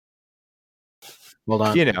Hold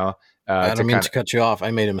on. you know, I don't mean to cut you off.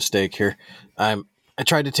 I made a mistake here. I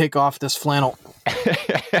tried to take off this flannel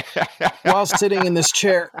while sitting in this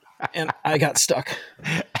chair, and I got stuck.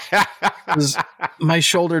 'Cause my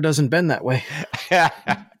shoulder doesn't bend that way.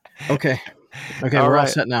 Okay, we're all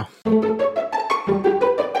set now.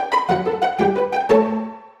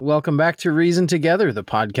 Welcome back to Reason Together, the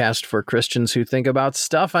podcast for Christians who think about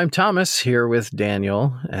stuff. I'm Thomas, here with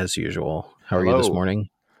Daniel, as usual. How are you this morning?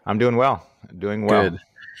 I'm doing well.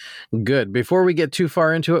 Good. Before we get too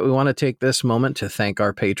far into it, we want to take this moment to thank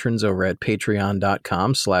our patrons over at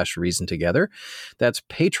patreon.com/reasontogether. That's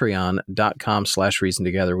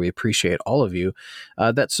patreon.com/reasontogether. We appreciate all of you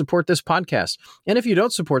that support this podcast. And if you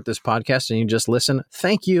don't support this podcast and you just listen,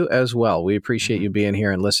 thank you as well. We appreciate you being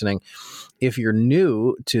here and listening. If you're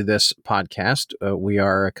new to this podcast, we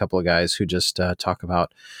are a couple of guys who just talk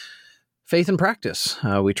about faith and practice.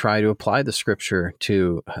 We try to apply the scripture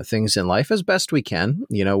to things in life as best we can.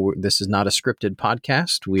 You know, this is not a scripted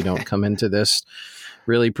podcast. We don't come into this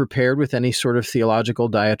really prepared with any sort of theological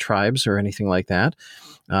diatribes or anything like that.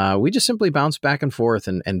 We just simply bounce back and forth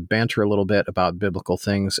and banter a little bit about biblical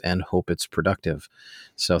things and hope it's productive.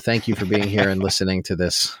 So thank you for being here and listening to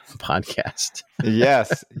this podcast.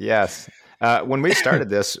 Yes. When we started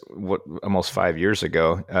this almost 5 years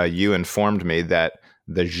ago, you informed me that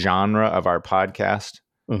the genre of our podcast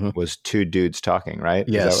was two dudes talking, right?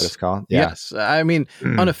 Yes. Is that what it's called? Yeah. Yes. I mean,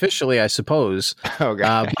 unofficially, I suppose. Okay.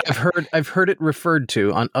 But I've heard it referred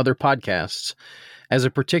to on other podcasts as a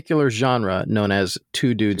particular genre known as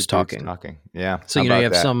two dudes talking. Yeah. So you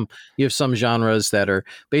have some genres that are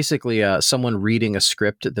basically someone reading a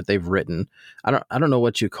script that they've written. I don't know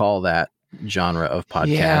what you call that genre of podcast.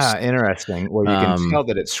 Yeah, interesting. Well, you can tell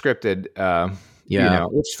that it's scripted.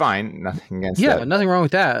 It's fine. Nothing against that. Yeah, nothing wrong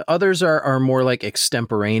with that. Others are more like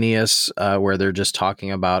extemporaneous, where they're just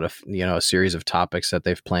talking about a series of topics that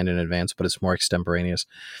they've planned in advance, but it's more extemporaneous,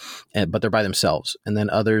 but they're by themselves. And then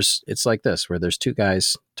others, it's like this, where there's two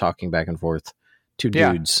guys talking back and forth, two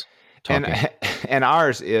dudes talking. And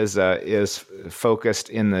ours is focused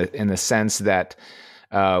in the sense that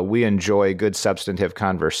we enjoy good substantive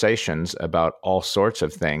conversations about all sorts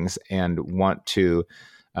of things and want to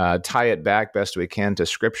tie it back best we can to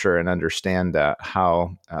Scripture and understand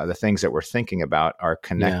how the things that we're thinking about are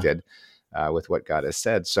connected with what God has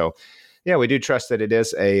said. So, yeah, we do trust that it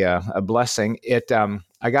is a blessing.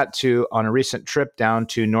 I got to, on a recent trip down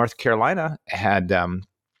to North Carolina, had the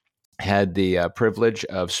privilege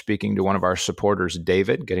of speaking to one of our supporters,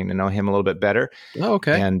 David, getting to know him a little bit better. Oh,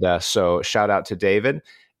 okay. And so shout out to David.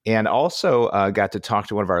 And also got to talk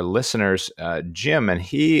to one of our listeners, Jim, and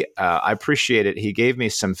I appreciate it. He gave me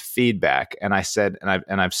some feedback, and I said,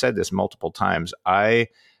 and I've said this multiple times, I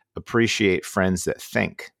appreciate friends that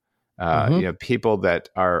think, people that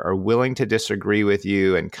are willing to disagree with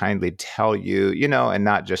you and kindly tell you, and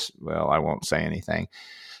not just, well, I won't say anything.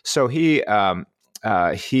 So he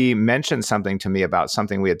mentioned something to me about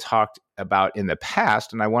something we had talked about in the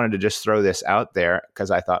past, and I wanted to just throw this out there because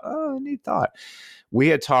I thought, oh, neat thought. We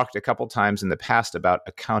had talked a couple times in the past about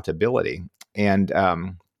accountability, and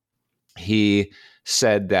he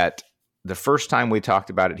said that the first time we talked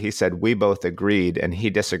about it, he said we both agreed, and he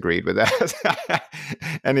disagreed with us.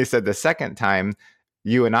 And he said the second time,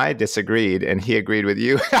 you and I disagreed, and he agreed with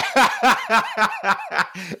you.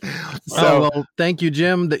 Well, thank you,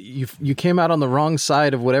 Jim. That you came out on the wrong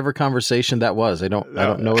side of whatever conversation that was. I don't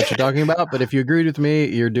know what you're talking about, but if you agreed with me,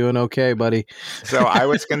 you're doing okay, buddy. So I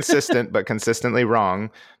was consistent, but consistently wrong.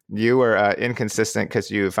 You were inconsistent because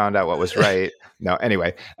you found out what was right. No,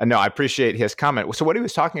 anyway, no, I appreciate his comment. So what he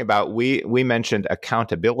was talking about, we mentioned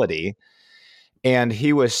accountability. And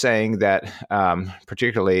he was saying that,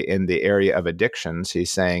 particularly in the area of addictions, he's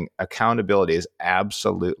saying accountability is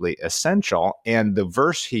absolutely essential. And the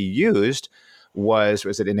verse he used was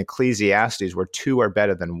it in Ecclesiastes, where two are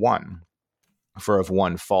better than one? For if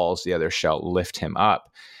one falls, the other shall lift him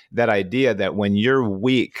up. That idea that when you're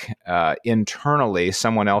weak internally,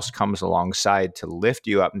 someone else comes alongside to lift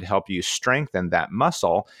you up and to help you strengthen that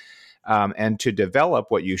muscle and to develop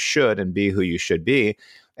what you should and be who you should be.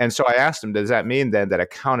 And so I asked him, does that mean then that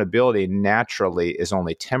accountability naturally is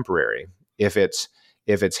only temporary? If it's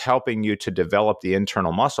helping you to develop the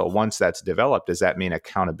internal muscle, once that's developed, does that mean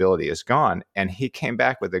accountability is gone? And he came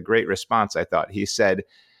back with a great response, I thought. He said,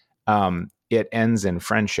 it ends in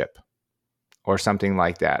friendship or something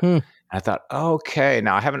like that. I thought, okay,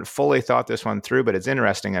 now I haven't fully thought this one through, but it's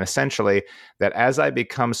interesting. And essentially that as I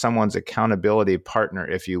become someone's accountability partner,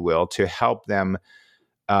 if you will, to help them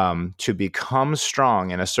to become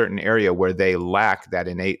strong in a certain area where they lack that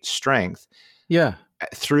innate strength. Yeah.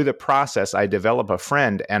 Through the process, I develop a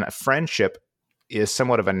friend, and a friendship is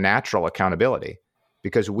somewhat of a natural accountability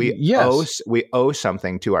because Yes. we owe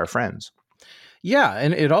something to our friends. Yeah,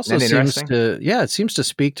 and it also Isn't that seems interesting? to it seems to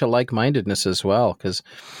speak to like-mindedness as well, because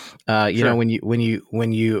you know Sure.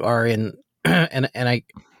 when you are in and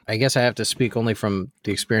I guess I have to speak only from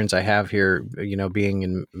the experience I have here, you know, being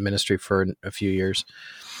in ministry for a few years.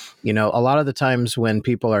 You know, a lot of the times when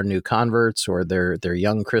people are new converts or they're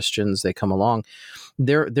young Christians, they come along,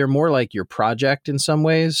 they're more like your project in some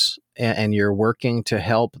ways, and you're working to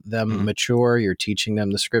help them Mhm. mature. You're teaching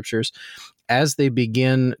them the scriptures. As they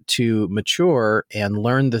begin to mature and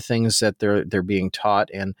learn the things that they're being taught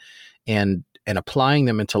and applying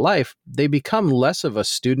them into life, they become less of a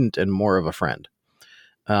student and more of a friend.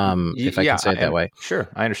 If I can Yeah, say it that way. sure,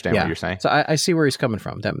 I understand what Yeah. you're saying. So I see where he's coming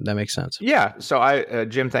from. That makes sense. Yeah. So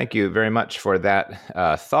Jim, thank you very much for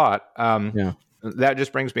that thought. Yeah. That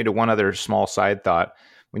just brings me to one other small side thought.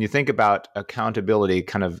 When you think about accountability,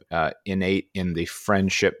 kind of innate in the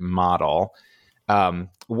friendship model,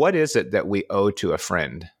 what is it that we owe to a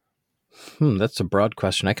friend? That's a broad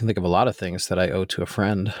question. I can think of a lot of things that I owe to a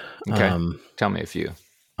friend. Okay, tell me a few.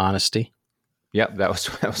 Honesty. Yep, that was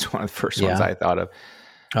one of the first ones Yeah. I thought of.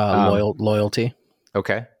 Um, Loyalty.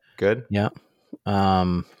 okay, good. Yeah.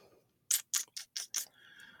 Um,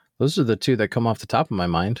 those are the two that come off the top of my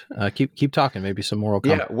mind. Keep talking. Maybe some more will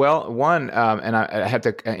come. Yeah, well, one, and I have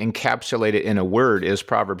to encapsulate it in a word, is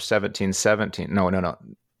Proverbs 17:17.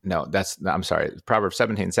 No, I'm sorry. Proverbs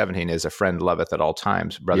 17:17 is a friend loveth at all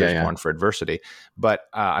times, brothers Yeah. born for adversity. But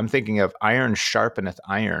I'm thinking of iron sharpeneth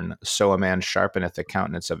iron, so a man sharpeneth the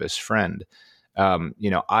countenance of his friend.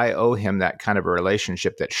 I owe him that kind of a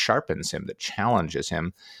relationship that sharpens him, that challenges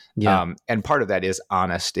him. Yeah. And part of that is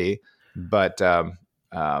honesty, but part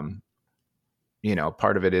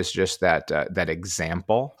of it is just that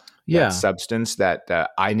example, Yeah. that substance that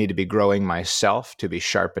I need to be growing myself to be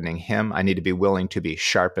sharpening him. I need to be willing to be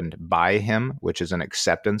sharpened by him, which is an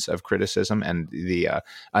acceptance of criticism and the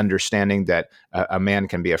understanding that a man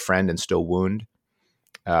can be a friend and still wound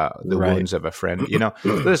the Right. wounds of a friend.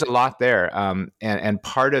 There's a lot there, and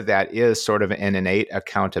part of that is sort of an innate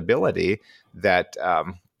accountability that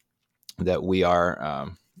that we are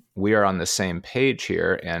on the same page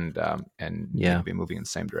here, and need to be moving in the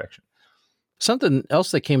same direction. Something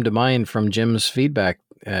else that came to mind from Jim's feedback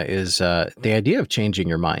is the idea of changing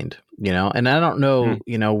your mind. And I don't know,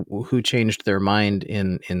 who changed their mind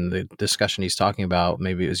in the discussion he's talking about.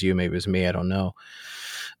 Maybe it was you, maybe it was me. I don't know.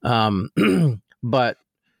 But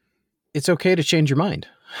it's okay to change your mind.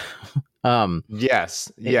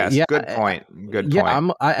 Yes. Yeah, Good point.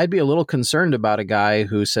 I'd be a little concerned about a guy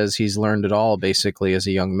who says he's learned it all basically as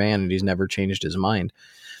a young man and he's never changed his mind.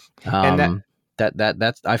 And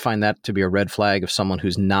that's I find that to be a red flag of someone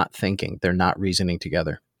who's not thinking. They're not reasoning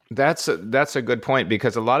together. That's a good point,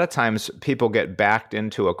 because a lot of times people get backed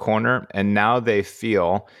into a corner and now they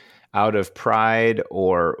feel out of pride,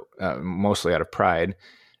 or mostly out of pride,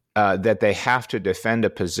 that they have to defend a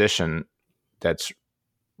position that's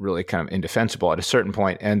really kind of indefensible at a certain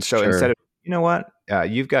point. And so instead of,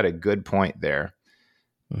 you've got a good point there.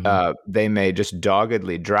 Mm-hmm. They may just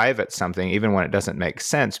doggedly drive at something, even when it doesn't make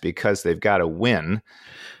sense, because they've got to win.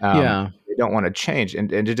 They don't want to change. And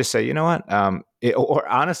to just say, or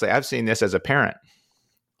honestly, I've seen this as a parent.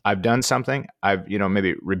 I've done something. I've,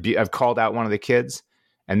 I've called out one of the kids,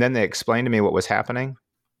 and then they explain to me what was happening.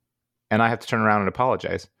 And I have to turn around and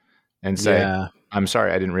apologize and say, I'm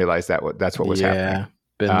sorry, I didn't realize that's what was happening.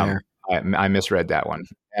 Been there. I misread that one.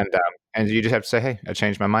 And you just have to say, hey, I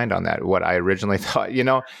changed my mind on that. What I originally thought,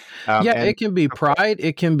 it can be pride.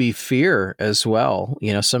 It can be fear as well.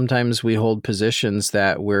 Sometimes we hold positions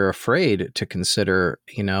that we're afraid to consider,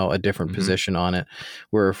 a different position on it.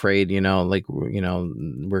 We're afraid,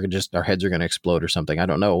 we're just, our heads are going to explode or something. I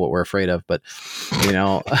don't know what we're afraid of, but,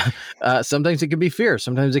 sometimes it can be fear.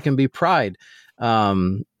 Sometimes it can be pride.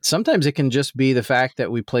 Sometimes it can just be the fact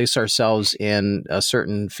that we place ourselves in a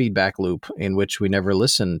certain feedback loop in which we never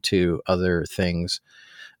listen to other things.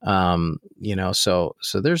 So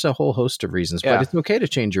there's a whole host of reasons, but it's okay to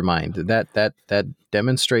change your mind. That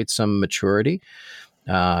demonstrates some maturity,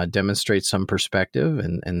 demonstrates some perspective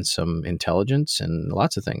and some intelligence and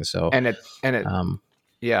lots of things. So,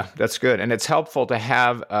 yeah, that's good. And it's helpful to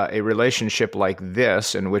have a relationship like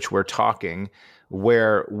this in which we're talking,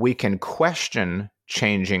 where we can question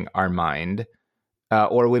changing our mind,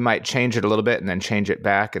 or we might change it a little bit and then change it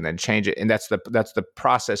back and then change it. And that's the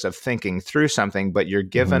process of thinking through something, but you're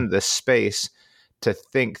given the space to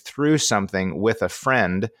think through something with a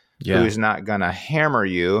friend who's not going to hammer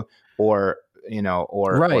you or,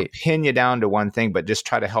 or Right. pin you down to one thing, but just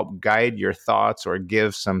try to help guide your thoughts or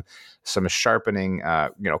give some sharpening,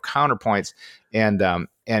 counterpoints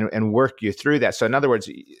and work you through that. So in other words,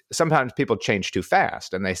 sometimes people change too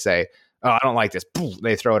fast and they say, "Oh, I don't like this." Boom,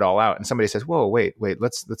 they throw it all out. And somebody says, "Whoa, wait,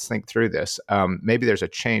 let's think through this. Maybe there's a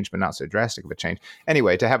change, but not so drastic of a change."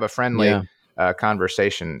 Anyway, to have a friendly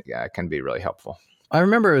conversation can be really helpful. I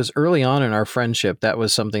remember it was early on in our friendship. That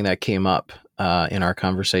was something that came up in our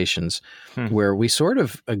conversations where we sort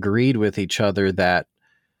of agreed with each other that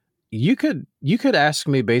you could ask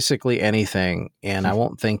me basically anything and I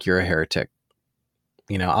won't think you're a heretic.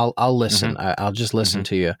 I'll listen. I'll just listen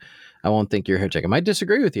to you. I won't think you're a heretic. I might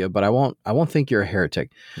disagree with you, but I won't think you're a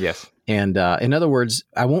heretic. Yes. And in other words,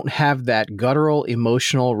 I won't have that guttural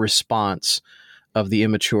emotional response of the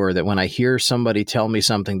immature that when I hear somebody tell me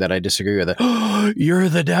something that I disagree with, oh, you're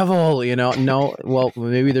the devil, no, well,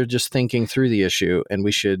 maybe they're just thinking through the issue and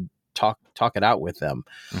we should talk it out with them.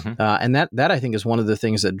 And that I think is one of the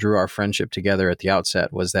things that drew our friendship together at the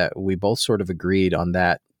outset, was that we both sort of agreed on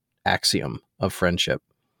that axiom of friendship.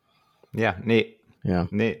 Yeah. Neat. Yeah.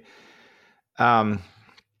 Neat.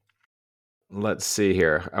 Let's see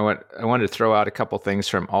here. I wanted to throw out a couple things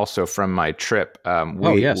from my trip.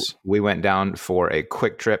 We went down for a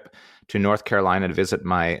quick trip to North Carolina to visit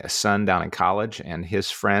my son down in college and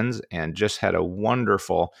his friends, and just had a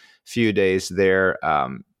wonderful few days there.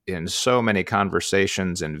 In so many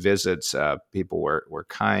conversations and visits, people were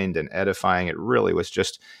kind and edifying. It really was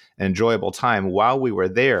just an enjoyable time. While we were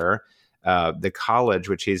there, the college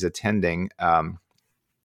which he's attending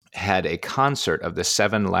had a concert of the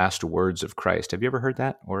 7 Last Words of Christ. Have you ever heard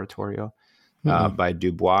that oratorio by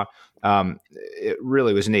Dubois? It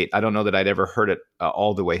really was neat. I don't know that I'd ever heard it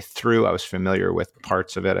all the way through. I was familiar with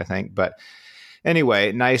parts of it, I think. But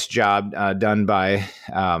anyway, nice job done by,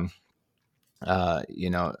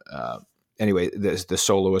 anyway, the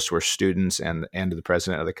soloists were students and the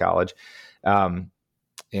president of the college. And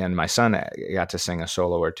my son got to sing a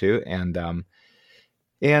solo or two.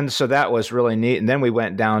 And so that was really neat. And then we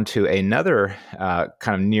went down to another kind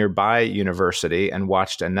of nearby university and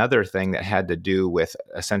watched another thing that had to do with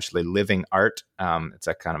essentially living art. It's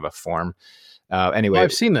a kind of a form. Anyway,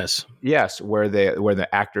 I've seen this. Yes, where the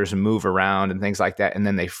actors move around and things like that, and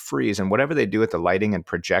then they freeze. And whatever they do with the lighting and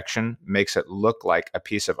projection makes it look like a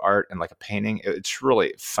piece of art and like a painting. It's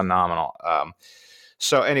really phenomenal.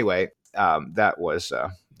 So anyway, that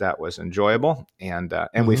was enjoyable, and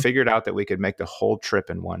we figured out that we could make the whole trip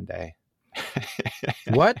in one day.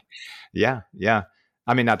 What? Yeah.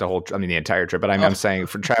 I mean, not the whole. I mean, the entire trip. But I'm saying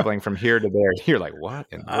for traveling from here to there, you're like, what?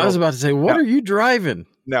 I was about to say, what are you driving?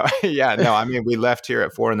 No, yeah, no. I mean, we left here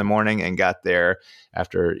at 4 a.m. and got there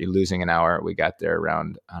after losing an hour. We got there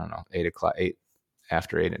around, I don't know, 8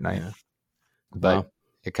 after 8 at night. Yeah. But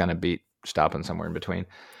it kind of beat stopping somewhere in between.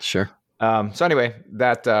 Sure. So anyway,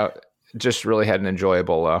 that just really had an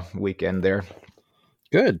enjoyable weekend there.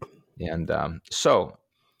 Good. And so,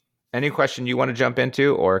 any question you want to jump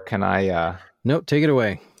into, or can I? No, take it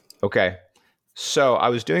away. Okay. So I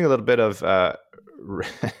was doing a little bit of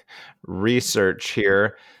research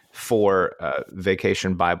here for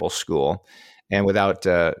Vacation Bible School, and without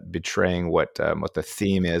betraying what the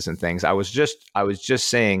theme is and things, I was just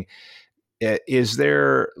saying, is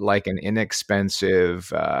there like an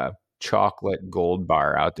inexpensive chocolate gold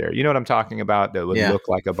bar out there? You know what I'm talking about? That would look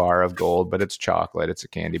like a bar of gold, but it's chocolate. It's a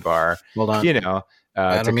candy bar. Hold on.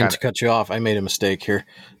 I don't mean to cut you off. I made a mistake here.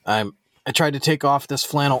 I tried to take off this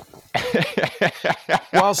flannel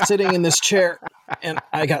while sitting in this chair, and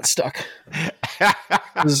I got stuck.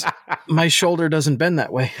 My shoulder doesn't bend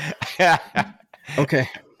that way. Okay,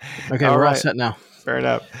 we're all set now. Fair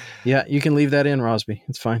enough. Yeah, you can leave that in, Rosby.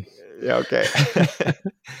 It's fine. Yeah, okay.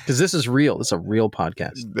 Because this is real. This is a real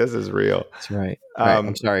podcast. This is real. That's right. All right,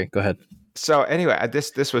 I'm sorry. Go ahead. So anyway,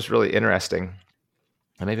 this was really interesting.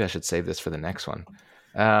 Maybe I should save this for the next one.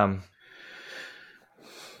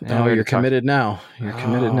 You're committed now. You're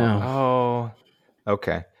committed now. Oh,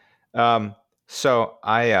 okay. So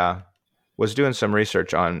I was doing some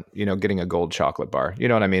research on, getting a gold chocolate bar. You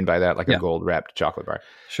know what I mean by that? Like a gold wrapped chocolate bar.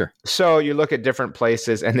 Sure. So you look at different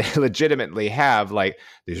places and they legitimately have like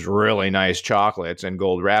these really nice chocolates and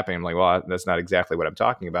gold wrapping. I'm like, well, that's not exactly what I'm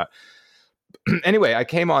talking about. Anyway, I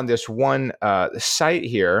came on this one site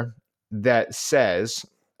here that says,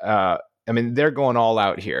 they're going all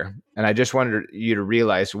out here. And I just wanted you to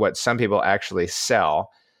realize what some people actually sell.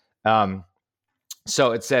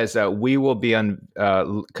 So it says, we will be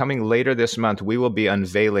coming later this month, we will be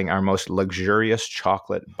unveiling our most luxurious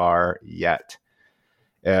chocolate bar yet.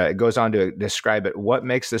 It goes on to describe it. What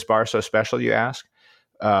makes this bar so special, you ask?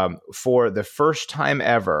 For the first time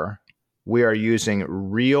ever, we are using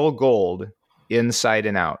real gold inside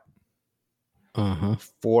and out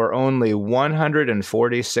for only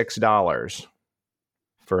 $146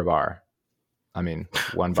 for a bar. I mean,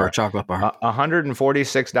 one bar. For a chocolate bar.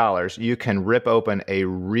 $146, you can rip open a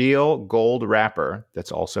real gold wrapper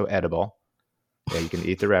that's also edible. Yeah, you can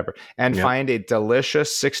eat the wrapper and find a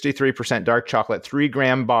delicious 63% dark chocolate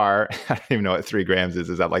 3-gram bar. I don't even know what 3 grams is.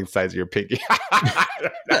 Is that like the size of your pinky?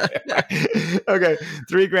 Okay,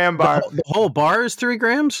 3-gram bar. The whole bar is 3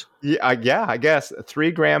 grams? Yeah, I guess. A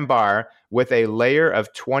 3-gram bar with a layer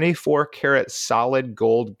of 24-karat solid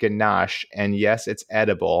gold ganache. And yes, it's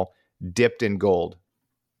edible, dipped in gold.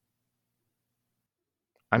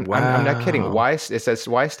 I'm not kidding. Why? It says,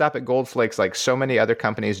 why stop at gold flakes like so many other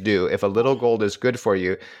companies do? If a little gold is good for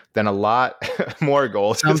you, then a lot more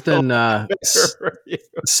gold something, is better for you.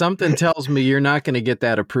 Something tells me you're not going to get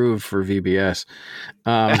that approved for VBS.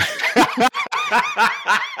 I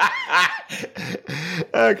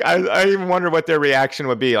even wonder what their reaction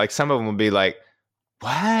would be. Like some of them would be like,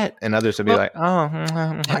 what? And others would be like,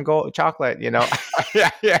 oh, gold chocolate, you know? yeah.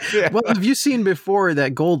 Well, have you seen before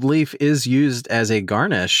that gold leaf is used as a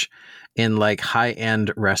garnish in like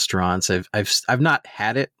high-end restaurants? I've not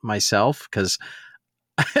had it myself because,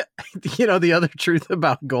 you know, the other truth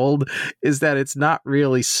about gold is that it's not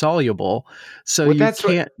really soluble. So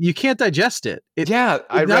you can't digest it.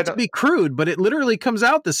 Not to be crude, but it literally comes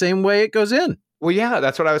out the same way it goes in. Well, yeah,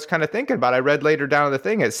 that's what I was kind of thinking about. I read later down in the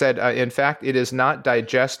thing, it said, in fact, it is not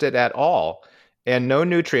digested at all. And no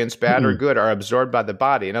nutrients, bad or good, are absorbed by the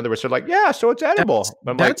body. In other words, they're like, yeah, so it's edible.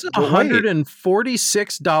 That's a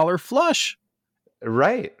 $146 flush.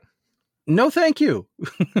 Right. No, thank you.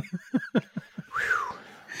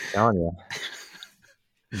 Telling you.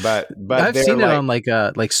 But I've seen it on like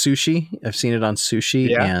sushi. I've seen it on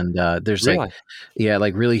sushi, and there's really?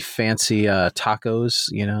 like really fancy tacos.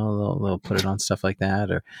 You know, they'll put it on stuff like that,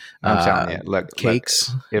 or I'm telling you, look,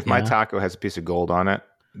 cakes. If my taco has a piece of gold on it,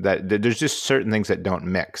 that there's just certain things that don't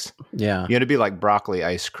mix. Yeah, you know, to be like broccoli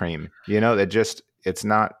ice cream. You know, it's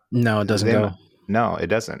not. No, it doesn't go. No, it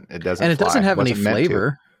doesn't. It doesn't. And it doesn't have any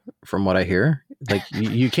flavor. From what I hear, like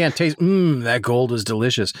you can't taste, that gold is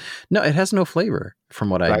delicious. No, it has no flavor from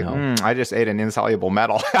what I know. I just ate an insoluble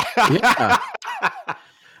metal. Yeah.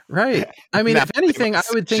 Right. I mean, if anything, I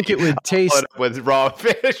would think it would taste with raw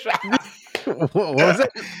fish. What was it?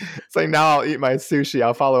 It's like, now I'll eat my sushi.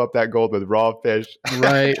 I'll follow up that gold with raw fish.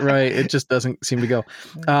 Right. It just doesn't seem to go.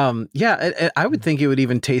 I would think it would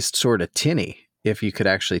even taste sort of tinny if you could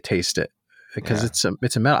actually taste it. Because it's a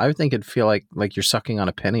metal. I would think it'd feel like you're sucking on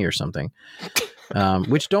a penny or something,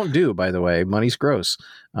 which don't do, by the way. Money's gross.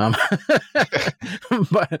 But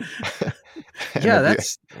yeah,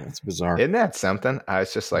 that's bizarre. Isn't that something? I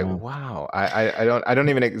was just like, wow. I don't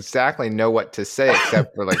even exactly know what to say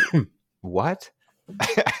except for like, what?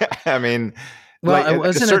 I mean, well, like,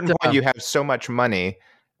 at a certain point, you have so much money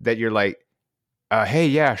that you're like, hey,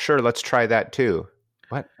 yeah, sure, let's try that too.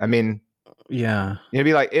 What? I mean. Yeah. You'd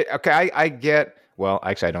be like, okay, I get, well,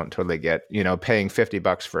 actually, I don't totally get, paying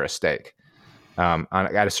 $50 for a steak.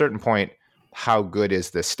 At a certain point, how good is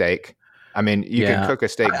the steak? I mean, you can cook a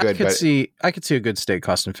steak good, but I could see a good steak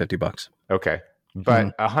costing $50. Okay.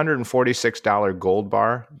 But $146 gold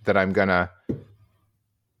bar that I'm going to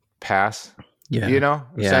pass, you know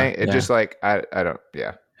what I'm saying? It's just like, I don't,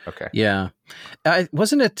 okay. Yeah.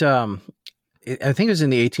 Wasn't it, I think it was in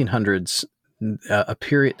the 1800s,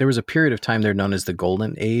 there was a period of time there known as the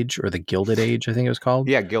Golden Age or the Gilded Age, I think it was called.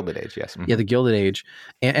 Yeah, Gilded Age, yes. Mm-hmm. Yeah, the Gilded Age.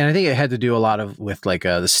 And I think it had to do a lot with like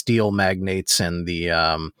the steel magnates and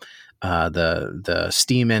the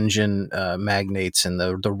steam engine magnates, and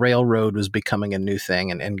the railroad was becoming a new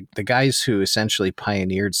thing. And the guys who essentially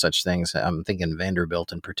pioneered such things, I'm thinking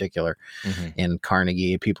Vanderbilt in particular, and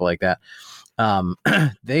Carnegie, people like that,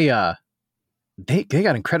 they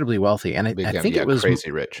got incredibly wealthy, and I think it was crazy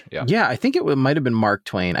rich. Yeah, I think it might have been Mark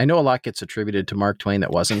Twain. I know a lot gets attributed to Mark Twain that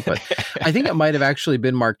wasn't, but I think it might have actually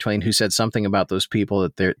been Mark Twain who said something about those people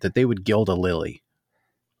that they would gild a lily,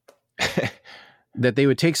 that they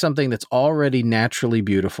would take something that's already naturally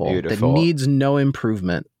beautiful, that needs no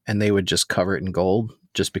improvement, and they would just cover it in gold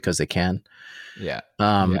just because they can. Yeah.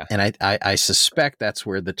 And I suspect that's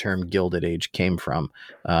where the term Gilded Age came from.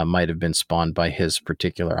 Might have been spawned by his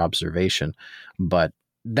particular observation, but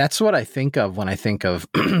that's what I think of when I think of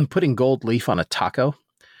putting gold leaf on a taco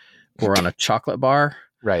or on a chocolate bar.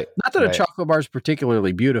 Right. Not that a chocolate bar is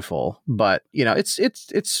particularly beautiful, but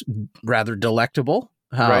it's rather delectable.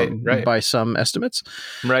 Right. By some estimates.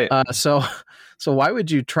 Right. So why would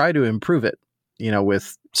you try to improve it,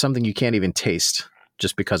 with something you can't even taste?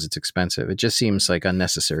 just because it's expensive. It just seems like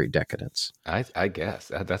unnecessary decadence. I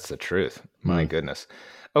guess that's the truth. My goodness.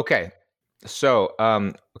 Okay. So,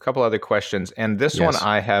 a couple other questions, and this one Yes.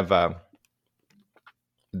 I have,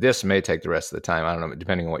 this may take the rest of the time. I don't know,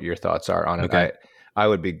 depending on what your thoughts are on it. Okay. I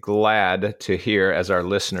would be glad to hear, as our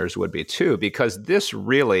listeners would be too, because this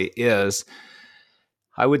really is,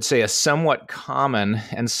 I would say, a somewhat common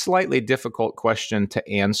and slightly difficult question to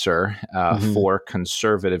answer for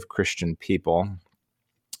conservative Christian people.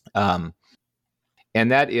 And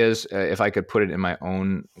that is, if I could put it in my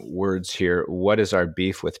own words here, what is our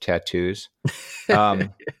beef with tattoos?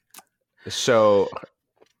 So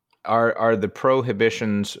are the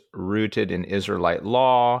prohibitions rooted in Israelite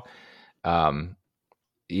law?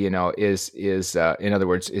 In other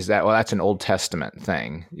words, is that, well, that's an Old Testament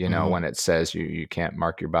thing, when it says you can't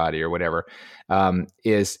mark your body or whatever. So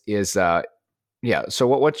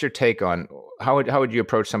what's your take on how would you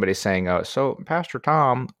approach somebody saying, so Pastor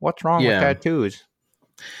Tom, what's wrong with tattoos?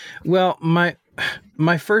 Well, the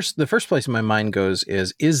first place my mind goes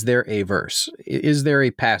is there a verse? Is there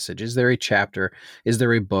a passage? Is there a chapter? Is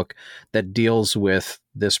there a book that deals with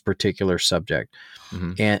this particular subject?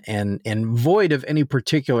 And void of any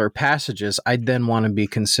particular passages, I'd then want to be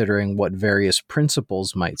considering what various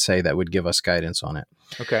principles might say that would give us guidance on it.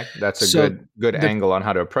 Okay, that's a good angle on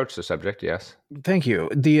how to approach the subject. Yes, thank you.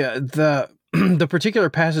 The particular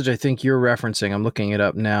passage I think you're referencing, I'm looking it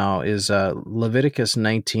up now, is Leviticus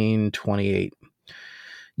 19:28.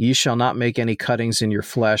 Ye shall not make any cuttings in your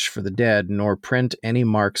flesh for the dead, nor print any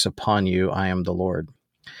marks upon you. I am the Lord.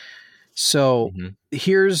 So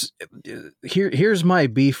here's my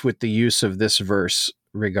beef with the use of this verse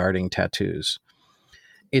regarding tattoos.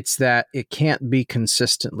 It's that it can't be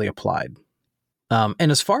consistently applied.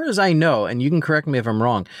 And as far as I know, and you can correct me if I'm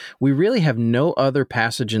wrong, we really have no other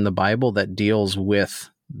passage in the Bible that deals with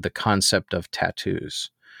the concept of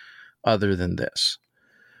tattoos other than this.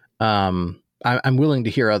 I'm willing to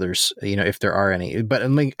hear others, if there are any, but I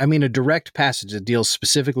mean, a direct passage that deals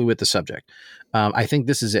specifically with the subject. I think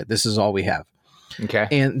this is it. This is all we have. Okay.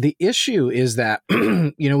 And the issue is that,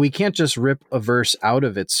 we can't just rip a verse out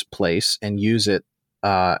of its place and use it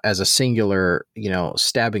as a singular,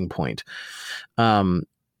 stabbing point.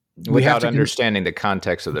 Without understanding the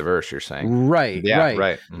context of the verse, you're saying. Right. Yeah,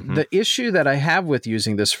 right. Mm-hmm. The issue that I have with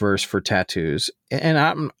using this verse for tattoos, and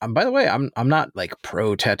I'm by the way, I'm not like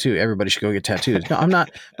pro tattoo. Everybody should go get tattoos. No, I'm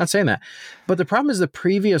not saying that. But the problem is the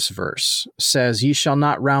previous verse says, "Ye shall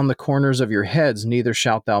not round the corners of your heads, neither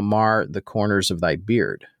shalt thou mar the corners of thy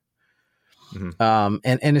beard."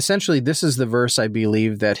 And essentially, this is the verse I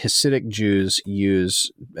believe that Hasidic Jews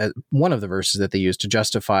use, one of the verses that they use to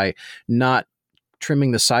justify not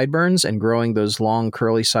trimming the sideburns and growing those long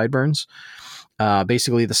curly sideburns.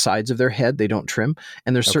 Basically, the sides of their head they don't trim,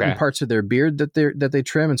 and there's certain parts of their beard that they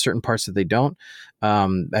trim, and certain parts that they don't.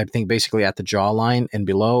 I think basically at the jawline and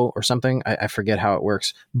below or something. I forget how it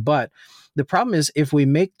works, but the problem is if we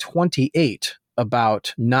make 28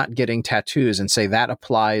 about not getting tattoos and say that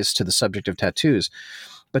applies to the subject of tattoos,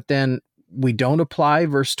 but then we don't apply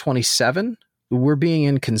verse 27, we're being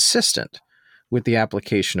inconsistent with the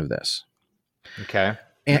application of this. Okay.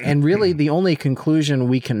 And really the only conclusion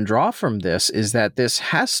we can draw from this is that this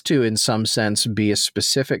has to, in some sense, be a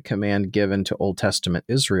specific command given to Old Testament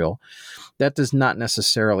Israel that does not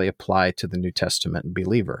necessarily apply to the New Testament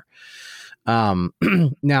believer.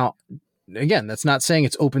 Now, again, that's not saying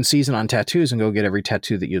it's open season on tattoos and go get every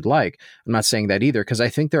tattoo that you'd like. I'm not saying that either, because I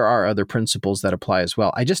think there are other principles that apply as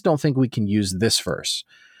well. I just don't think we can use this verse.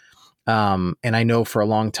 And I know for a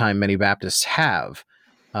long time, many Baptists have.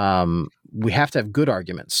 We have to have good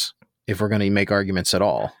arguments if we're going to make arguments at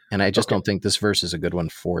all. And I just don't think this verse is a good one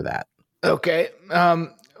for that. Okay.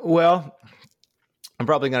 Well, I'm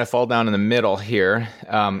probably going to fall down in the middle here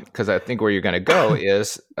because I think where you're going to go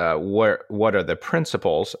is what are the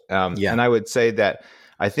principles? And I would say that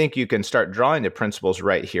I think you can start drawing the principles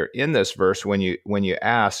right here in this verse when you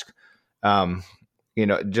ask,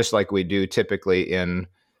 just like we do typically in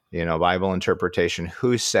Bible interpretation,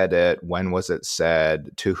 who said it, when was it said,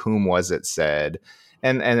 to whom was it said,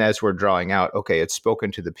 and as we're drawing out, okay, it's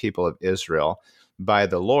spoken to the people of Israel by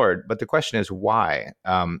the Lord, but the question is why?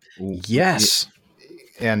 Yes.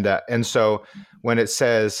 And so when it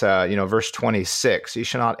says, verse 26, you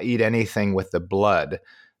shall not eat anything with the blood,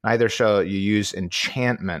 neither shall you use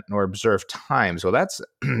enchantment nor observe times. Well, that's,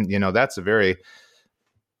 that's a very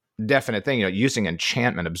definite thing, using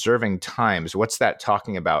enchantment, observing times. What's that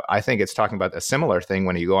talking about? I think it's talking about a similar thing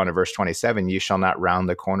when you go on to verse 27, you shall not round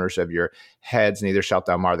the corners of your heads, neither shalt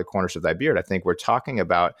thou mar the corners of thy beard. I think we're talking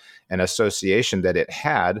about an association that it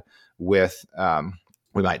had with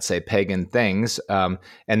we might say pagan things. And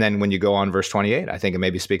then when you go on verse 28, I think it may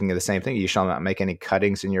be speaking of the same thing. You shall not make any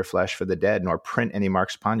cuttings in your flesh for the dead, nor print any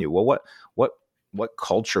marks upon you. Well, what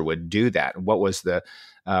culture would do that? What was that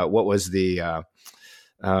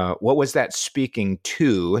speaking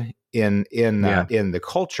to in the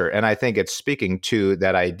culture? And I think it's speaking to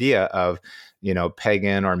that idea of,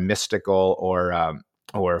 pagan or mystical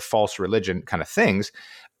or false religion kind of things.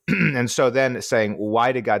 And so then saying,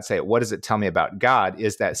 why did God say it? What does it tell me about God?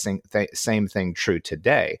 Is that same thing true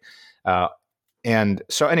today? And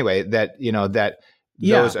so anyway,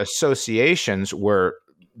 those associations were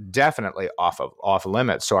definitely off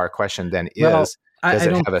limits. So our question then is, does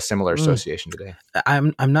it have a similar association today?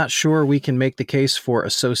 I'm not sure we can make the case for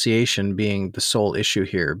association being the sole issue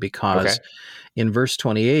here, because in verse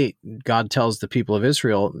 28, God tells the people of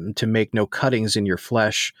Israel to make no cuttings in your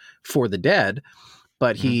flesh for the dead.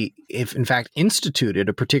 But he, if in fact, instituted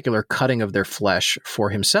a particular cutting of their flesh for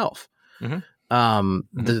himself, the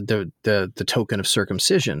token of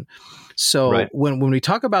circumcision. So when we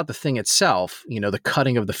talk about the thing itself, the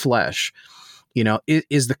cutting of the flesh,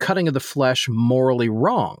 is the cutting of the flesh morally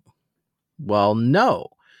wrong? Well, no,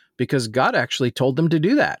 because God actually told them to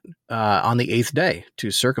do that on the 8th day, to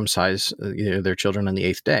circumcise their children on the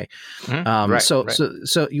 8th day.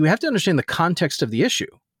 So you have to understand the context of the issue.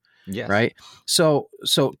 Yes. Right. So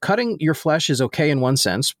cutting your flesh is okay in one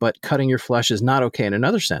sense, but cutting your flesh is not okay in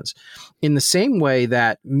another sense. In the same way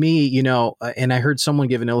that and I heard someone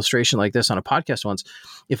give an illustration like this on a podcast once.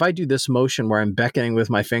 If I do this motion where I'm beckoning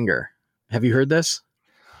with my finger, have you heard this?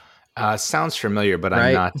 Sounds familiar, but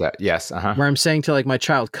I'm not. Yes. Where I'm saying to my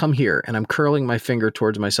child, come here, and I'm curling my finger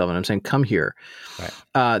towards myself and I'm saying, come here. Right.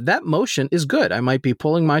 That motion is good. I might be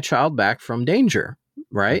pulling my child back from danger.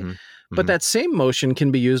 Right. Mm-hmm. But that same motion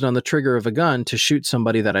can be used on the trigger of a gun to shoot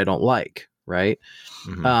somebody that I don't like, right?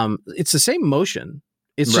 Mm-hmm. It's the same motion.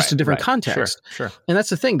 It's just a different context. Sure. And that's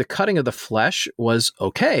the thing. The cutting of the flesh was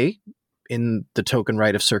okay in the token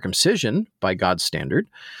rite of circumcision by God's standard.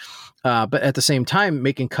 But at the same time,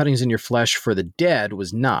 making cuttings in your flesh for the dead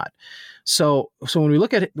was not. So when we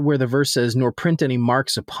look at it where the verse says, nor print any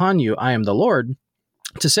marks upon you, I am the Lord,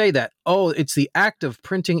 to say that, it's the act of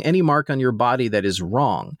printing any mark on your body that is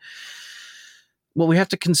wrong. Well, we have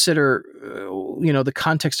to consider, the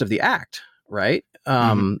context of the act, right?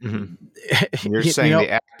 You're saying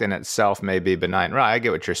the act in itself may be benign, right? I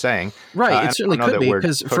get what you're saying, right? It certainly could be,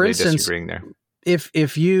 because, for instance, there.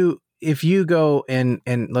 if you go and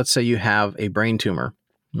let's say you have a brain tumor,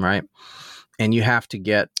 right, and you have to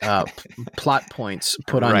get plot points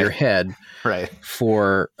put on your head,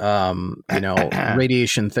 for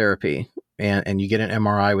radiation therapy. And you get an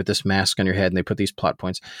MRI with this mask on your head, and they put these plot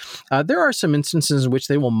points. There are some instances in which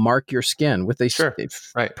they will mark your skin with a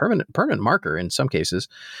permanent marker in some cases,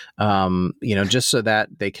 just so that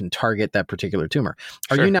they can target that particular tumor.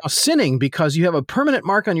 Are you now sinning because you have a permanent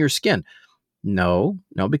mark on your skin? No,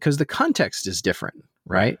 because the context is different,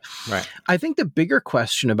 right? Right. I think the bigger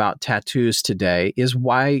question about tattoos today is,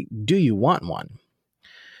 why do you want one?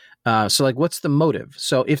 So what's the motive?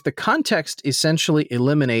 So if the context essentially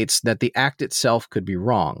eliminates that the act itself could be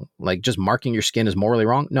wrong, like just marking your skin is morally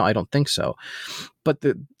wrong, no, I don't think so. But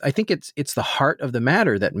I think it's the heart of the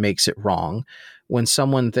matter that makes it wrong. When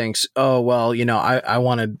someone thinks, I want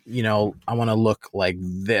to look like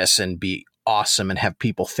this and be awesome and have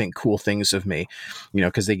people think cool things of me,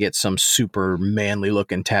 because they get some super manly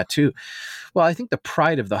looking tattoo. Well, I think the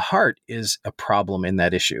pride of the heart is a problem in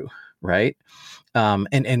that issue, right?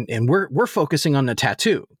 And we're focusing on the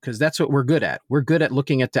tattoo because that's what we're good at. We're good at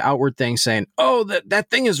looking at the outward thing, saying, that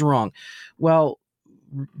thing is wrong. Well,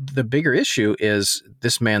 the bigger issue is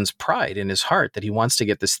this man's pride in his heart, that he wants to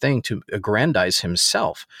get this thing to aggrandize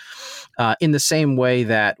himself. In the same way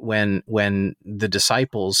that when the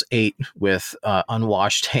disciples ate with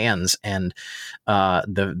unwashed hands, and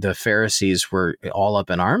the Pharisees were all up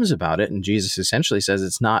in arms about it, and Jesus essentially says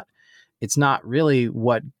it's not really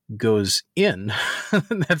what goes in.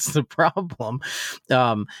 That's the problem.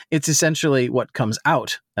 It's essentially what comes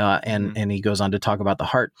out. And he goes on to talk about the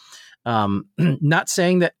heart. Not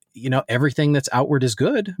saying that, everything that's outward is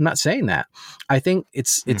good. I'm not saying that. I think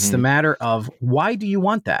it's the matter of, why do you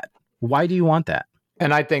want that? Why do you want that?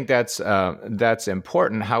 And I think that's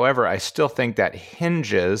important. However, I still think that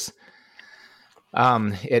hinges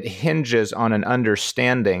on an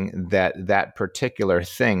understanding that particular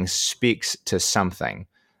thing speaks to something.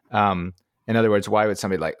 In other words, why would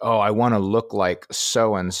somebody I want to look like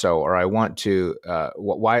so-and-so, or I want to,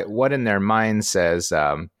 what in their mind says,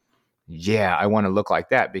 I want to look like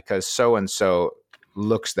that because so-and-so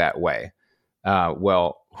looks that way.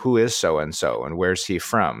 Well, who is so-and-so and where's he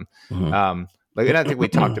from? Mm-hmm. Like, and I think we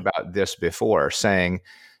talked about this before, saying,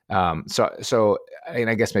 and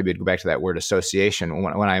I guess maybe I'd go back to that word association.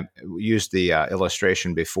 When I used the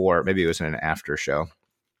illustration before, maybe it was in an after show,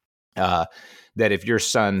 that if your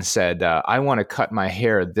son said, I want to cut my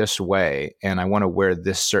hair this way and I want to wear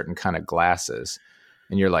this certain kind of glasses,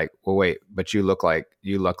 and you're like, well, wait, but you look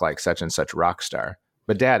like such and such rock star.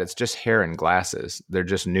 But Dad, it's just hair and glasses. They're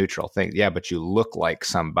just neutral things. Yeah, but you look like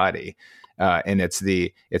somebody. And it's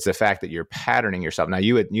the fact that you're patterning yourself. Now,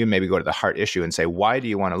 you maybe go to the heart issue and say, why do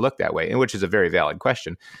you want to look that way? And which is a very valid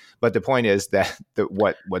question. But the point is that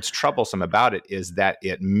what's troublesome about it is that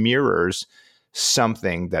it mirrors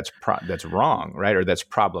something that's wrong, right? Or that's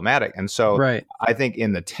problematic. And so Right. I think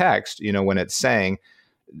in the text, when it's saying,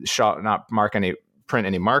 shall not print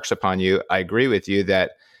any marks upon you, I agree with you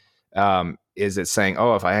that, is it saying,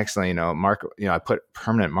 oh, if I accidentally, mark, I put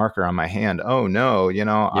permanent marker on my hand. Oh no,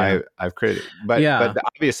 I've created, but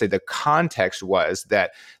obviously the context was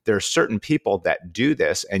that there are certain people that do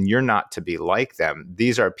this and you're not to be like them.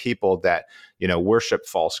 These are people that, worship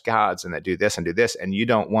false gods and that do this, and you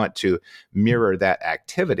don't want to mirror that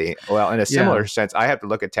activity. Well, in a similar sense, I have to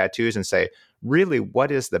look at tattoos and say, really,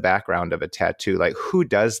 what is the background of a tattoo? Like, who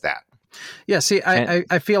does that? Yeah, see,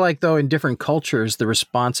 I feel like, though, in different cultures, the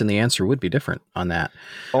response and the answer would be different on that.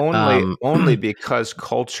 Only because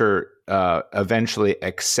culture eventually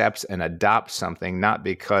accepts and adopts something, not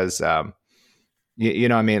because, you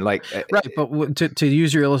know what I mean? Like, right, but to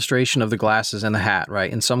use your illustration of the glasses and the hat,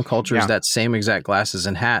 right? In some cultures, that same exact glasses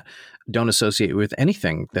and hat don't associate with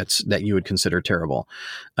anything that you would consider terrible.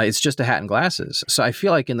 It's just a hat and glasses. So I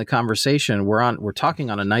feel like in the conversation we're talking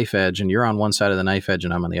on a knife edge, and you're on one side of the knife edge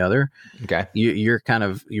and I'm on the other. Okay.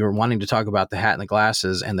 You're wanting to talk about the hat and the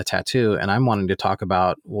glasses and the tattoo, and I'm wanting to talk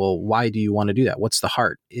about, well, why do you want to do that? What's the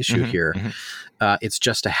heart issue here? Mm-hmm. It's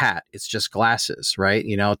just a hat. It's just glasses, right?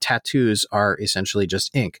 Tattoos are essentially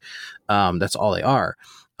just ink. That's all they are.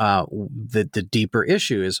 The deeper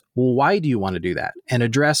issue is, well, why do you want to do that? And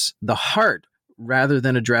address the heart rather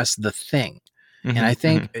than address the thing. Mm-hmm, and I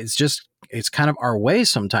think it's kind of our way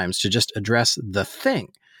sometimes to just address the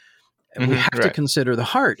thing. And we have to consider the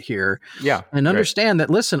heart here. Yeah. And understand that,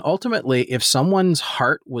 listen, ultimately, if someone's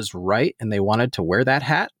heart was right and they wanted to wear that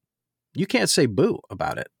hat, you can't say boo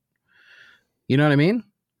about it. You know what I mean?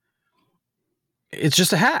 It's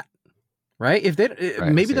just a hat. Right? If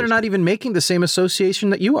maybe they're not even making the same association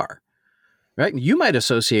that you are, right? You might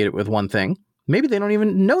associate it with one thing. Maybe they don't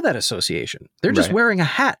even know that association. They're just wearing a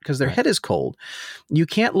hat because their head is cold. You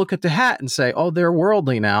can't look at the hat and say, oh, they're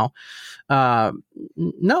worldly now.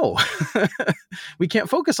 No, we can't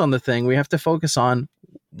focus on the thing. We have to focus on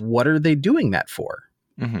what are they doing that for?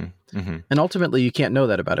 Mm-hmm. Mm-hmm. And ultimately, you can't know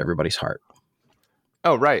that about everybody's heart.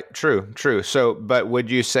 Oh, right. True. So, but would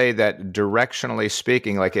you say that directionally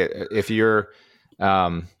speaking, like if you're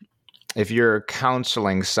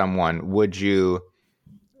counseling someone, would you,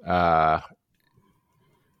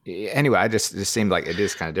 anyway, it just seemed like it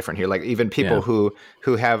is kind of different here. Like even people who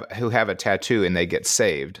have a tattoo and they get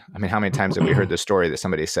saved. I mean, how many times have we heard the story that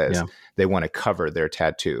somebody says they want to cover their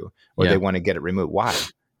tattoo or they want to get it removed? Why?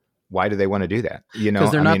 Why do they want to do that?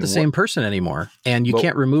 Because they're not the same person anymore, and you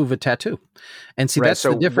can't remove a tattoo. And see, that's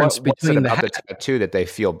the difference between the tattoo that they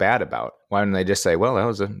feel bad about. Why don't they just say, "Well, that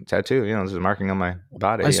was a tattoo. This is marking on my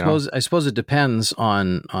body." I suppose it depends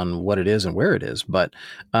on what it is and where it is. But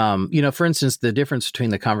for instance, the difference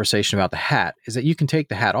between the conversation about the hat is that you can take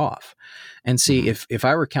the hat off. And see, if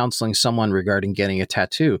I were counseling someone regarding getting a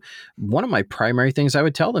tattoo, one of my primary things I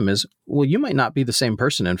would tell them is, well, you might not be the same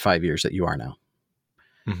person in 5 years that you are now.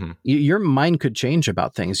 Mm-hmm. Your mind could change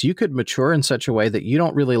about things. You could mature in such a way that you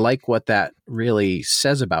don't really like what that really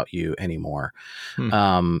says about you anymore.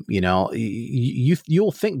 Mm-hmm.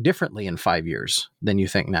 You'll think differently in 5 years than you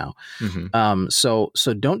think now. Mm-hmm. So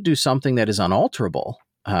don't do something that is unalterable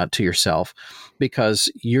to yourself, because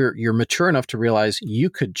you're mature enough to realize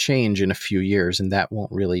you could change in a few years, and that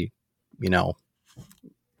won't really,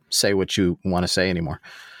 say what you want to say anymore.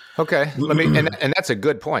 Okay, and that's a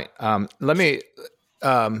good point.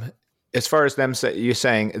 As far as them you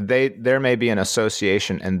saying there may be an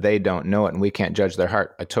association and they don't know it and we can't judge their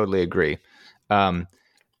heart. I totally agree.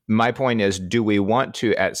 My point is, do we want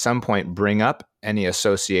to at some point bring up any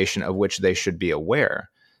association of which they should be aware?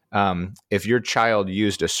 If your child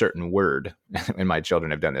used a certain word, and my children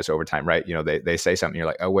have done this over time, right? They say something, you're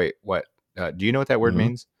like, oh wait, what? Do you know what that word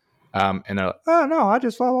means? And they're like, oh no, I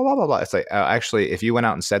just blah, blah, blah, blah, blah. It's like, actually, if you went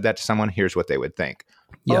out and said that to someone, here's what they would think.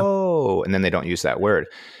 Yeah. Oh, and then they don't use that word.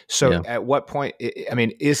 So at what point, I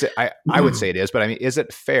mean, is it, I would say it is, but I mean, is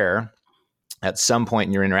it fair at some point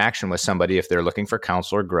in your interaction with somebody, if they're looking for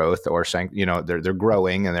counsel or growth, or saying, they're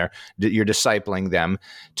growing and you're discipling them,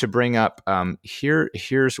 to bring up,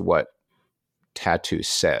 here's what tattoo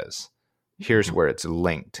says. Here's where it's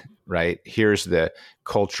linked, right? Here's the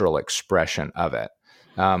cultural expression of it.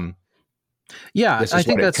 Yeah, I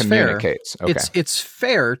think that's fair. Okay. It's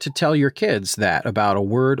fair to tell your kids that about a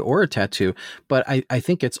word or a tattoo, but I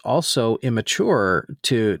think it's also immature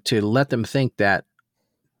to let them think that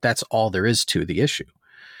that's all there is to the issue.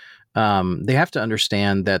 They have to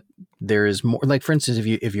understand that there is more. Like, for instance,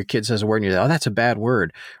 if your kid says a word and you're like, oh, that's a bad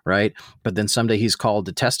word, right? But then someday he's called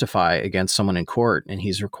to testify against someone in court, and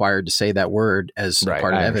he's required to say that word as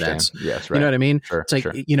part of evidence. Yes, right. You know what I mean? Sure, it's like,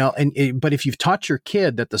 but if you've taught your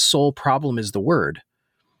kid that the sole problem is the word,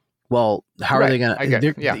 well, how are they going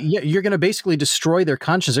to? You're going to basically destroy their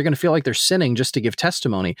conscience. They're going to feel like they're sinning just to give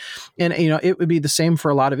testimony, and it would be the same for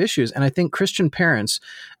a lot of issues. And I think Christian parents,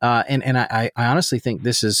 and I honestly think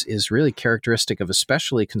this is really characteristic of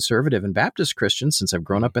especially conservative and Baptist Christians. Since I've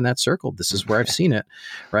grown up in that circle, this is where I've seen it.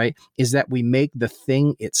 Right? Is that we make the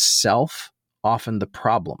thing itself often the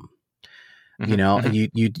problem.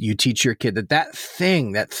 You teach your kid that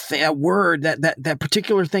thing, that word, that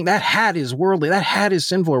particular thing, that hat is worldly, that hat is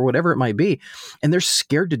sinful, or whatever it might be. And they're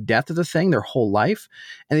scared to death of the thing their whole life,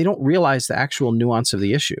 and they don't realize the actual nuance of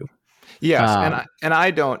the issue. Yes,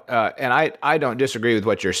 I don't disagree with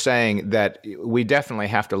what you're saying, that we definitely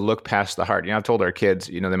have to look past the heart. I've told our kids,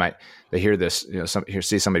 they hear this,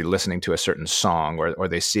 see somebody listening to a certain song, or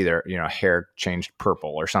they see their hair changed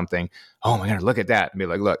purple or something. Oh my God, look at that! And be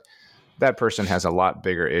like, look, that person has a lot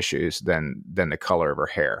bigger issues than the color of her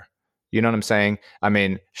hair. You know what I'm saying? I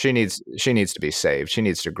mean, she needs to be saved. She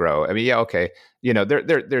needs to grow. I mean, yeah, okay.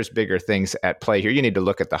 There's bigger things at play here. You need to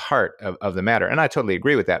look at the heart of the matter. And I totally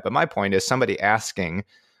agree with that. But my point is, somebody asking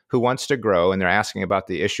who wants to grow, and they're asking about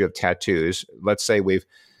the issue of tattoos. Let's say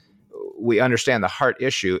we understand the heart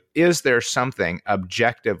issue. Is there something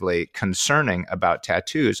objectively concerning about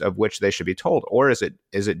tattoos of which they should be told? Or is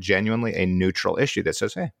it genuinely a neutral issue that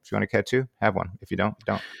says, hey, if you want a tattoo, have one. If you don't.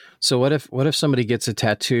 So what if somebody gets a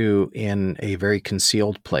tattoo in a very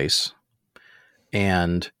concealed place,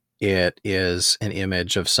 and it is an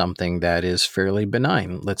image of something that is fairly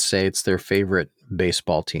benign? Let's say it's their favorite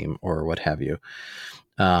baseball team or what have you.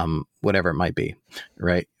 Whatever it might be,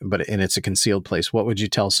 right? And it's a concealed place. What would you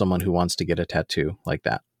tell someone who wants to get a tattoo like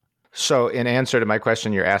that? So in answer to my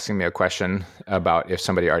question, you're asking me a question about if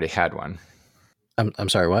somebody already had one. I'm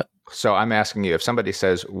sorry, what? So I'm asking you, if somebody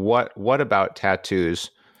says, what about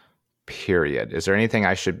tattoos, period? Is there anything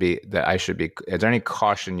is there any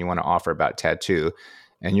caution you want to offer about tattoo?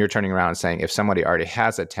 And you're turning around and saying, if somebody already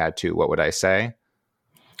has a tattoo, what would I say?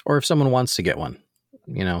 Or if someone wants to get one,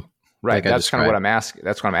 Right. That's kind of what I'm asking.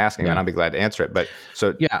 That's what I'm asking, and I'll be glad to answer it. But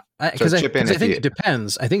because I think it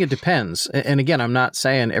depends. I think it depends. And again, I'm not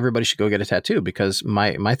saying everybody should go get a tattoo, because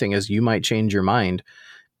my thing is, you might change your mind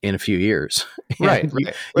in a few years. Right.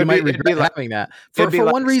 You might regret having that for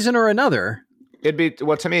one reason or another.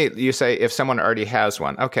 To me, you say if someone already has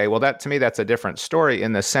one. Okay. Well, to me, that's a different story,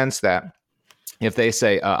 in the sense that if they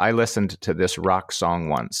say, I listened to this rock song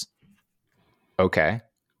once. Okay.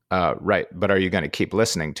 Right. But are you going to keep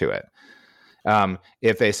listening to it?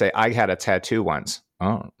 If they say, I had a tattoo once.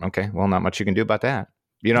 Oh, okay. Well, not much you can do about that.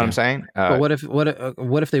 You know what I'm saying? But what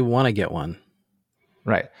if they want to get one?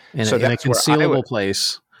 Right. In a concealable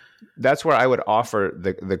place. That's where I would offer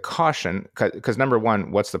the caution, because number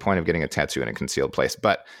one, what's the point of getting a tattoo in a concealed place?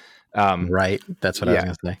 But right. That's what I was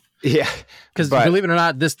going to say. Yeah. Because believe it or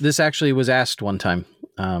not, this actually was asked one time.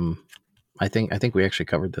 I think we actually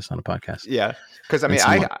covered this on a podcast. Yeah. Because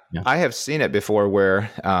I have seen it before where,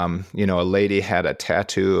 a lady had a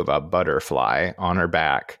tattoo of a butterfly on her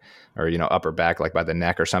back, or, upper back, like by the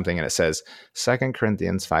neck or something. And it says 2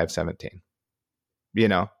 Corinthians 5:17,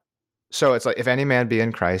 so it's like, if any man be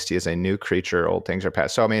in Christ, he is a new creature, old things are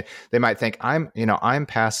past. So, I mean, they might think I'm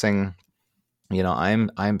passing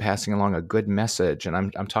along a good message, and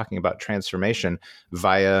I'm talking about transformation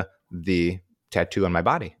via the tattoo on my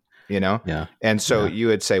body. Yeah. And so you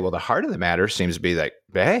would say, well, the heart of the matter seems to be like,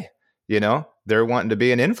 hey, they're wanting to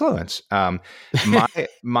be an influence.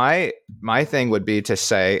 My thing would be to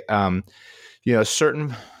say,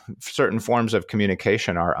 certain forms of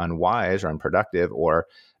communication are unwise or unproductive, or,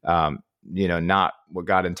 not what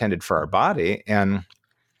God intended for our body. And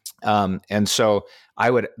so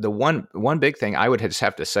the one big thing I would just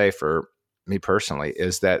have to say for me personally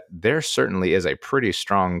is that there certainly is a pretty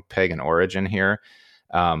strong pagan origin here.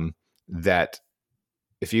 That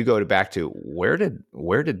if you go back to where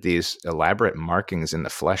did these elaborate markings in the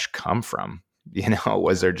flesh come from?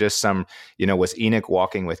 Was there just some, was Enoch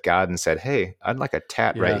walking with God and said, "Hey, I'd like a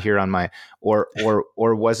tat right here on my," or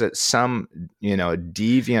was it some,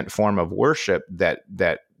 deviant form of worship that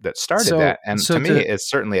started that? And to me, it's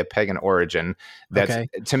certainly a pagan origin. That's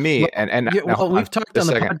to me. We've talked on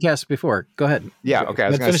the podcast before. Go ahead. Yeah. Okay. I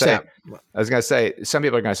was going to say, some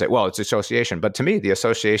people are going to say, well, it's association, but to me, the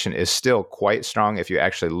association is still quite strong. If you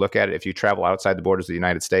actually look at it, if you travel outside the borders of the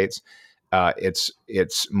United States,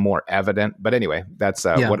 it's more evident. But anyway, that's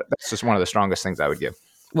just one of the strongest things I would give.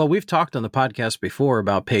 Well, we've talked on the podcast before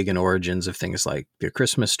about pagan origins of things like the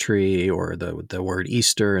Christmas tree or the word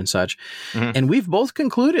Easter and such. Mm-hmm. And we've both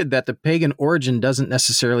concluded that the pagan origin doesn't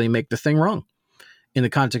necessarily make the thing wrong in the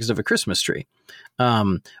context of a Christmas tree.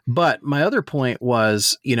 But my other point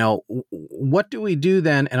was, what do we do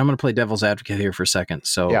then? And I'm going to play devil's advocate here for a second.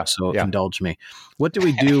 So indulge me. What do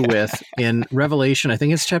we do with in Revelation? I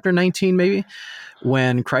think it's chapter 19, maybe,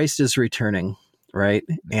 when Christ is returning. Right.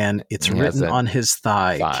 And it's written on his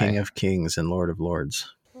thigh, King of Kings and Lord of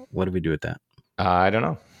Lords. What do we do with that? I don't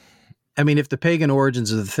know. I mean, if the pagan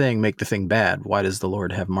origins of the thing make the thing bad, why does the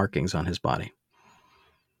Lord have markings on his body?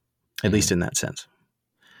 At least in that sense.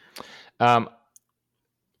 Yeah.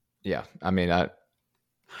 I mean,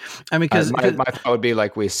 because my thought would be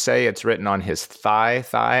like we say it's written on his thigh.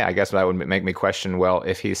 I guess that would make me question, well,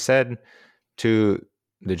 if he said to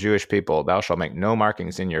the Jewish people, "Thou shalt make no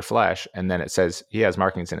markings in your flesh," and then it says he has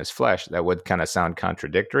markings in his flesh, that would kind of sound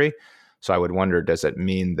contradictory. So I would wonder, does it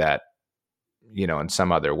mean that, in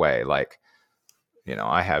some other way, like,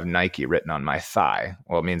 I have Nike written on my thigh?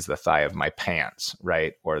 Well, it means the thigh of my pants,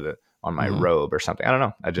 right? Or on my robe or something. I don't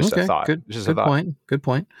know. Just a thought. Good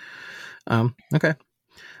point. Okay.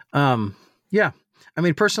 Yeah. I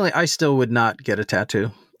mean, personally, I still would not get a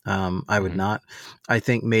tattoo. I would not. I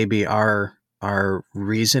think maybe our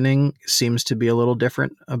reasoning seems to be a little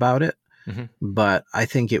different about it, but I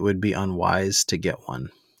think it would be unwise to get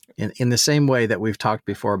one. In the same way that we've talked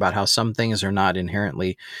before about how some things are not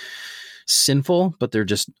inherently sinful, but they're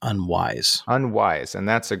just unwise. Unwise. And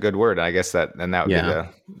that's a good word. I guess that would be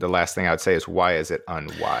the last thing I would say is, why is it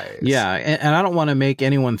unwise? Yeah. And I don't want to make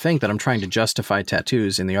anyone think that I'm trying to justify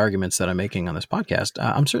tattoos in the arguments that I'm making on this podcast.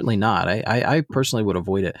 I'm certainly not. I personally would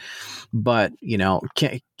avoid it. But,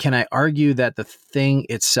 can I argue that the thing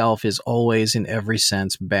itself is always in every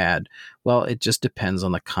sense bad? Well, it just depends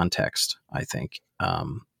on the context, I think.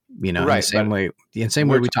 Right. In the same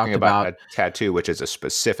way we talked about a tattoo, which is a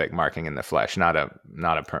specific marking in the flesh, not a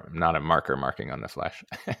marker marking on the flesh.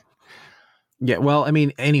 Yeah. Well, I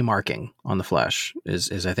mean, any marking on the flesh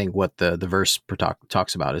is I think what the verse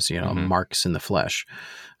talks about is, marks in the flesh,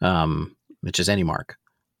 which is any mark.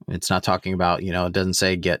 It's not talking about, it doesn't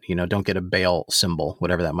say don't get a Baal symbol,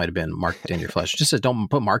 whatever that might've been marked in your flesh. It just says don't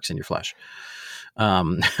put marks in your flesh. You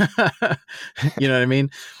know what I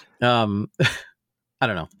mean? I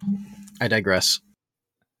don't know. I digress.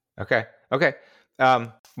 Okay.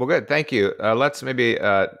 Well, good. Thank you. Let's maybe,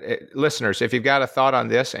 listeners, if you've got a thought on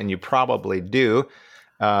this, and you probably do,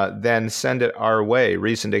 then send it our way.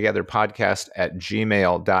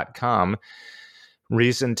 reasontogetherpodcast@gmail.com.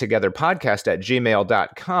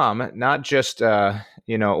 reasontogetherpodcast@gmail.com. Not just,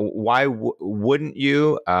 why wouldn't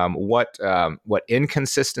you? What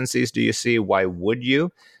inconsistencies do you see? Why would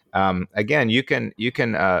you? Again, you can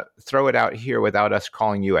throw it out here without us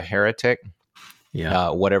calling you a heretic. Yeah.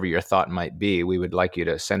 Whatever your thought might be, we would like you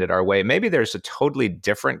to send it our way. Maybe there's a totally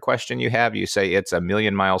different question you have. You say it's a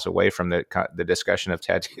million miles away from the discussion of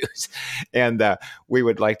tattoos, and we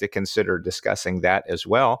would like to consider discussing that as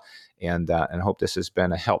well. And hope this has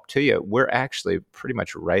been a help to you. We're actually pretty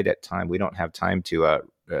much right at time. We don't have time to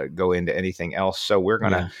go into anything else. So we're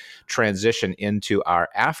going to transition into our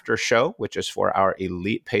after show, which is for our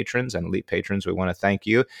elite patrons. And elite patrons, we want to thank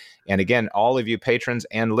you. And again, all of you patrons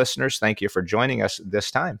and listeners, thank you for joining us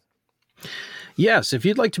this time. Yes, if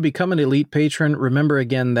you'd like to become an elite patron, remember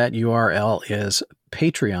again that URL is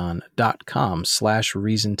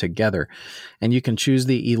patreon.com/reasontogether. And you can choose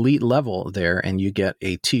the elite level there, and you get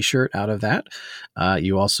a t-shirt out of that.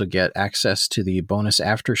 You also get access to the bonus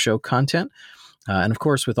after show content. And of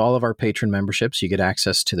course, with all of our patron memberships, you get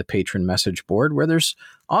access to the patron message board, where there's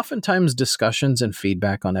oftentimes discussions and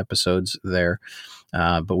feedback on episodes there.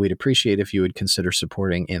 But we'd appreciate if you would consider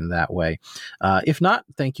supporting in that way. If not,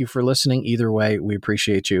 thank you for listening. Either way, we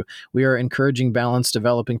appreciate you. We are encouraging balance,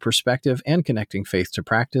 developing perspective, and connecting faith to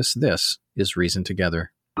practice. This is Reason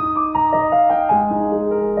Together.